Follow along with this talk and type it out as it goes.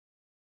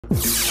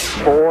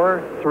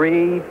4,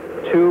 3,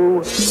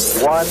 2,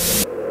 1,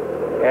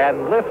 and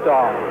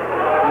liftoff.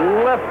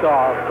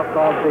 Liftoff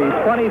of the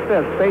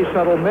 25th Space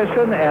Shuttle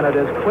mission, and it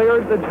has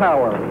cleared the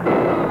tower.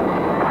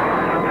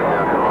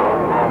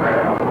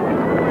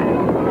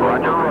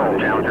 Roger, roll,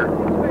 Challenger.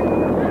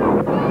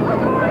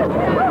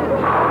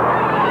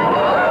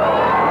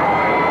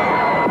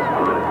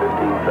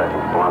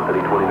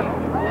 Velocity 20.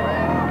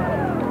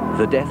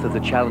 The death of the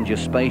Challenger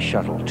Space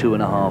Shuttle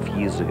 2.5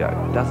 years ago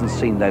doesn't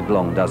seem that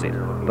long, does it?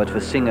 But for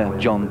singer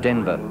John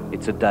Denver,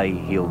 it's a day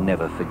he'll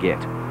never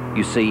forget.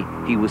 You see,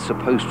 he was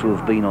supposed to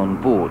have been on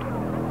board,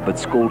 but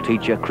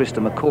schoolteacher Krista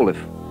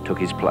McAuliffe took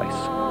his place.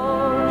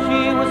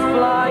 She was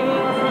flying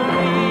for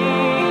me,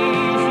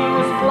 she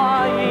was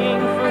flying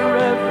for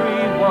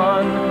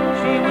everyone.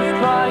 She was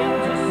trying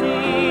to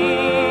see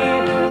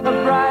a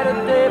brighter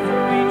day for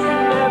each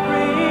and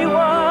every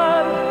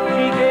one.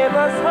 She gave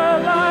us her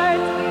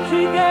light,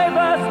 she gave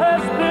us her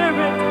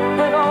spirit,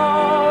 and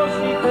all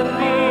she could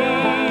be.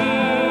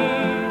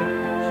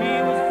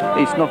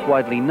 It's not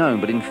widely known,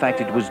 but in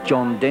fact it was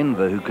John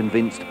Denver who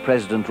convinced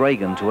President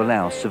Reagan to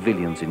allow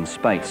civilians in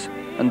space.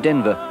 And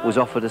Denver was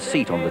offered a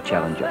seat on the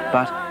Challenger,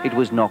 but it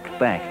was knocked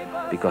back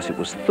because it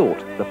was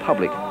thought the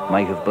public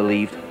may have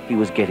believed he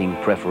was getting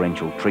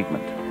preferential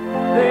treatment.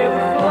 They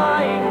were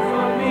flying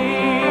for me.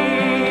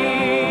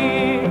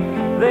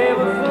 They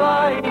were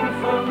flying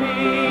for me.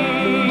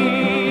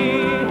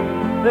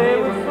 They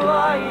were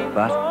flying.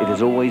 But it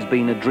has always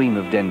been a dream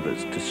of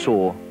Denver's to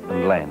soar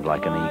and land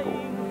like an eagle.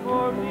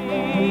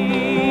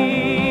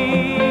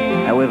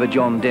 However,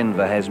 John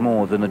Denver has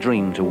more than a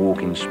dream to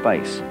walk in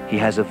space. He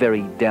has a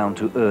very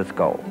down-to-earth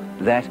goal,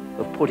 that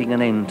of putting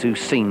an end to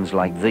scenes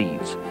like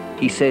these.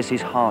 He says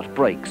his heart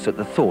breaks at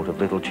the thought of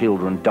little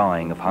children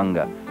dying of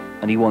hunger,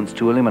 and he wants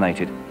to eliminate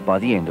it by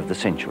the end of the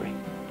century.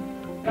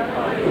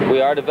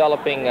 We are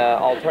developing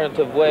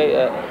alternative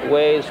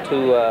ways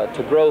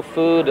to grow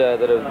food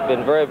that have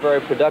been very,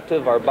 very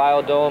productive. Our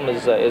biodome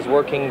is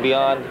working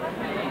beyond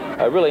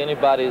really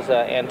anybody's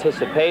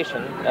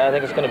anticipation. I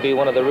think it's going to be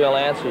one of the real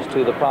answers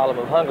to the problem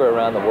of hunger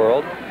around the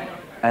world.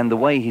 And the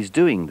way he's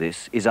doing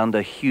this is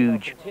under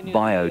huge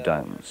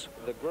biodomes.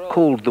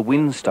 Called the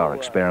Windstar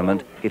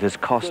experiment, it has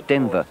cost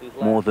Denver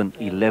more than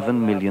 $11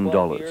 million.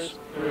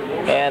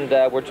 And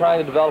we're trying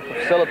to develop a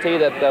facility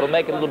that'll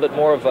make it a little bit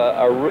more of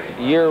a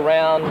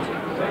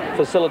year-round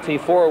facility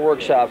for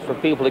workshops for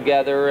people to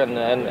gather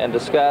and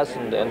discuss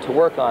and to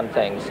work on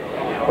things.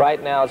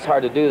 Right now it's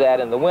hard to do that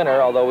in the winter,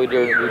 although we've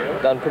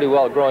done pretty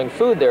well growing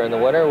food there in the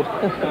winter.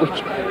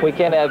 we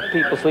can't have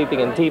people sleeping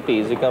in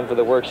teepees who come for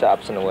the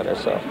workshops in the winter.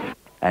 So.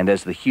 And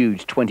as the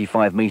huge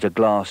 25-meter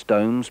glass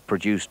domes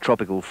produce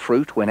tropical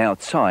fruit when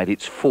outside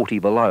it's 40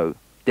 below,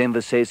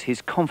 Denver says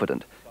he's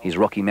confident his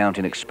Rocky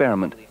Mountain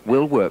experiment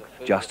will work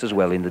just as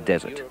well in the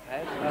desert.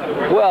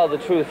 Well, the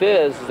truth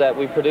is that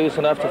we produce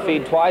enough to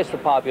feed twice the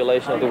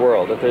population of the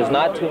world, that there's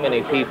not too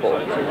many people.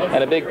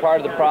 And a big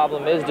part of the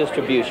problem is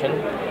distribution.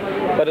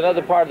 But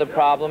another part of the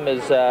problem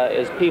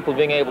is people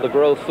being able to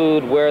grow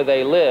food where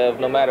they live,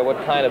 no matter what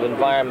kind of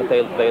environment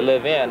they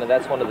live in, and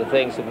that's one of the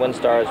things that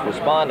Windstar is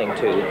responding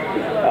to.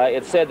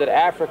 It's said that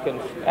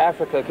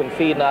Africa can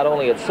feed not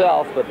only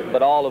itself,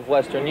 but all of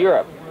Western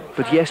Europe.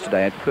 But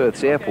yesterday at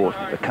Perth's airport,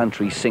 the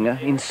country singer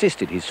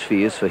insisted his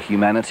fears for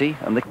humanity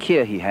and the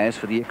care he has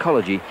for the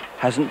ecology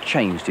hasn't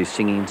changed his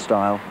singing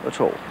style at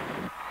all.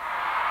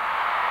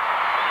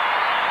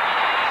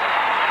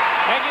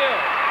 Thank you.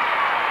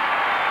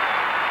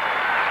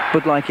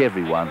 But like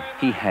everyone,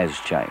 he has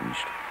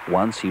changed.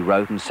 Once he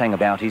wrote and sang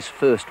about his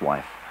first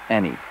wife,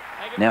 Annie.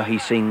 Now he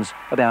sings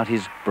about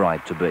his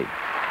bride-to-be.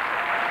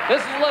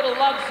 This is a little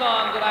love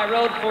song that I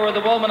wrote for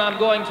the woman I'm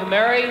going to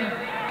marry.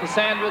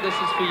 Cassandra, this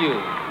is for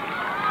you.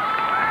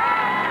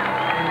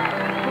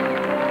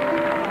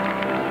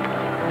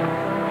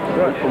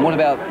 And what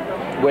about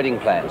wedding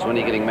plans? When are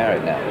you getting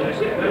married now?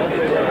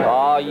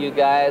 Oh, you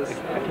guys,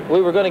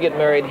 we were going to get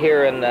married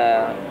here in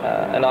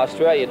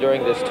Australia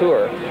during this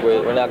tour.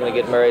 We're now going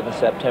to get married in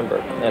September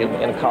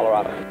in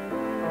Colorado.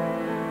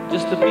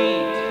 Just a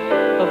beat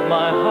of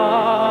my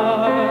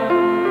heart,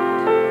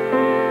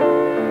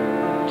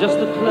 just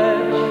a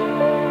pledge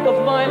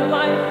of my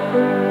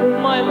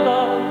life, my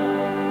love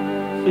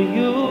for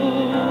you.